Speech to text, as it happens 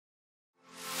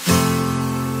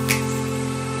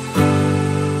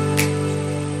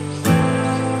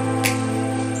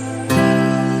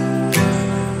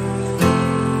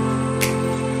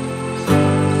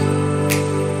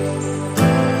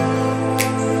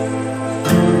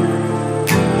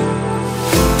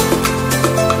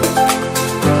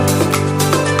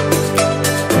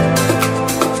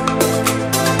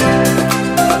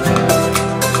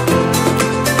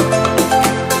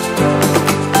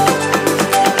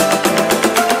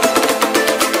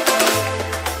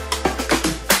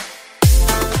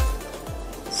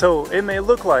So it may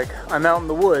look like I'm out in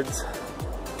the woods,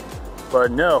 but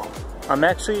no, I'm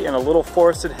actually in a little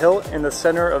forested hill in the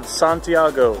center of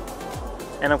Santiago.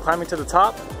 And I'm climbing to the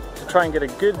top to try and get a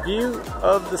good view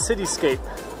of the cityscape.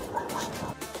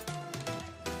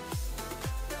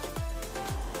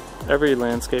 Every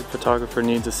landscape photographer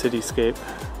needs a cityscape.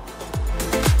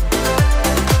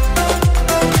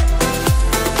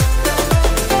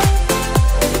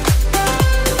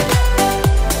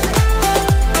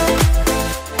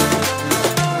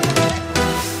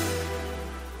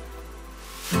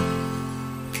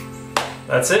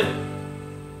 That's it.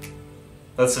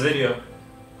 That's the video.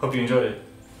 Hope you enjoyed it.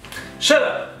 Shut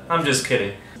up! I'm just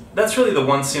kidding. That's really the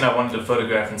one scene I wanted to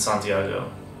photograph in Santiago.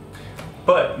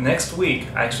 But next week,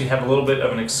 I actually have a little bit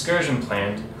of an excursion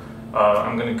planned.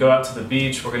 I'm gonna go out to the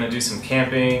beach, we're gonna do some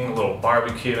camping, a little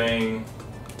barbecuing,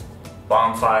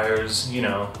 bonfires, you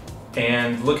know.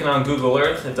 And looking on Google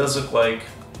Earth, it does look like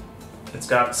it's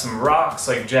got some rocks,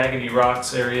 like jaggedy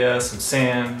rocks area, some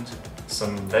sand,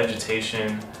 some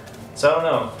vegetation. So I don't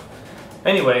know.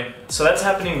 Anyway, so that's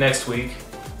happening next week,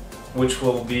 which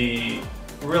will be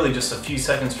really just a few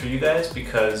seconds for you guys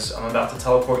because I'm about to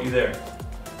teleport you there.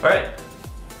 Alright,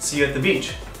 see you at the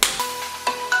beach.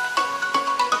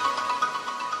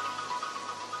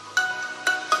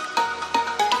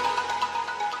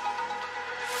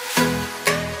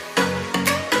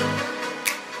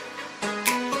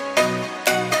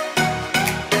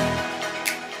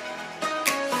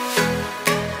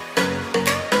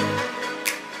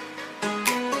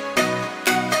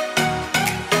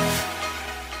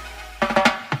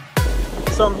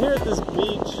 So I'm here at this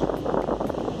beach.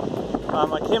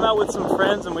 I came out with some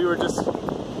friends and we were just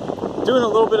doing a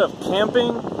little bit of camping.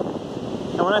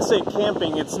 And when I say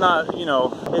camping, it's not, you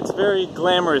know, it's very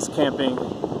glamorous camping.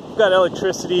 We've got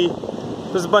electricity.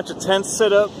 There's a bunch of tents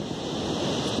set up.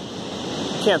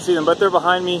 Can't see them, but they're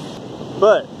behind me.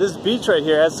 But this beach right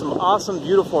here has some awesome,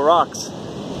 beautiful rocks.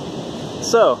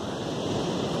 So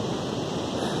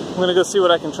I'm gonna go see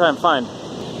what I can try and find.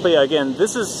 But yeah, again,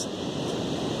 this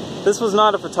was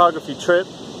not a photography trip,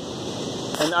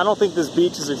 and I don't think this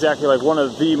beach is exactly like one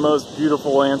of the most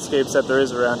beautiful landscapes that there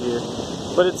is around here.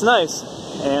 But it's nice,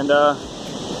 and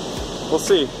we'll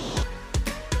see.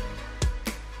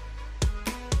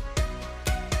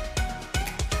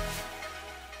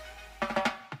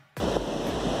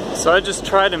 So I just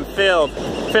tried and failed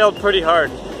pretty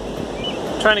hard.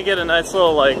 Trying to get a nice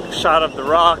little like shot of the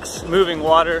rocks, moving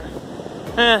water,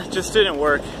 just didn't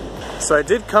work. So I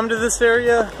did come to this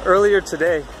area earlier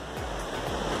today.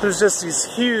 There's just these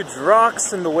huge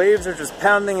rocks and the waves are just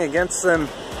pounding against them.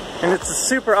 And it's a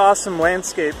super awesome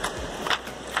landscape.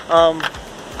 And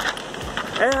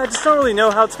I just don't really know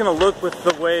how it's gonna look with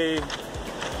the way,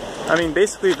 I mean,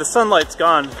 basically the sunlight's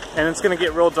gone and it's gonna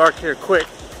get real dark here quick.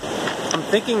 I'm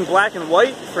thinking black and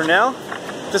white for now,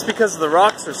 just because the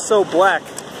rocks are so black.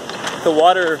 The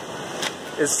water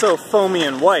is so foamy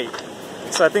and white.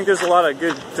 So I think there's a lot of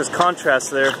good just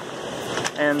contrast there.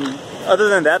 And other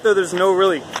than that though, there's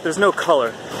no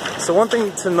color. So one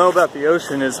thing to know about the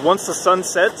ocean is once the sun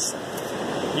sets,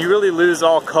 you really lose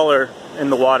all color in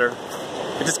the water.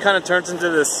 It just kind of turns into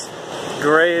this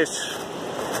grayish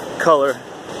color.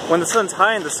 When the sun's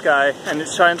high in the sky and it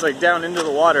shines like down into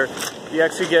the water, you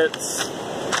actually get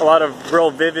a lot of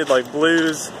real vivid like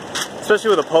blues,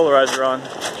 especially with a polarizer on.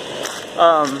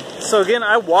 So again,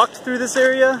 I walked through this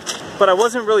area, but I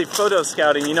wasn't really photo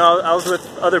scouting, you know, I was with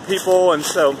other people, and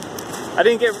so I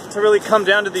didn't get to really come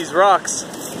down to these rocks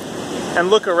and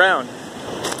look around.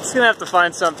 Just gonna have to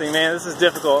find something, man, this is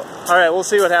difficult. Alright, we'll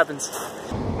see what happens.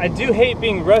 I do hate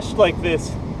being rushed like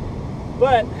this,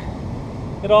 but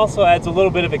it also adds a little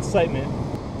bit of excitement.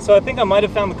 So I think I might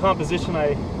have found the composition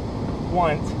I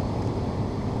want.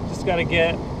 Just gotta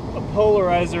get a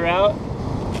polarizer out.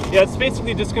 Yeah, it's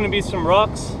basically just gonna be some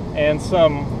rocks and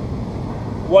some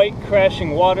white crashing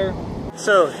water.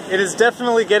 So it is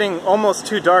definitely getting almost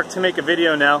too dark to make a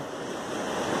video now,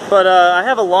 but I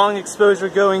have a long exposure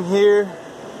going here.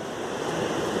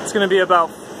 It's gonna be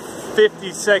about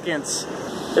 50 seconds.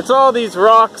 It's all these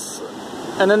rocks,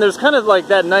 and then there's kind of like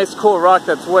that nice cool rock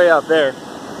that's way out there.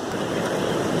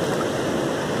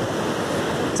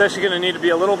 It's actually gonna need to be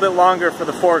a little bit longer for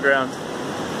the foreground.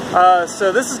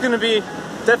 So this is gonna be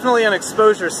definitely an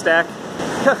exposure stack.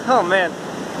 Oh man.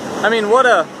 I mean, what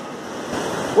a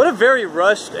very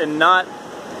rushed and not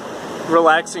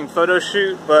relaxing photo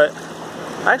shoot, but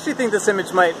I actually think this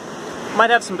image might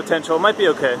have some potential. It might be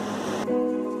okay.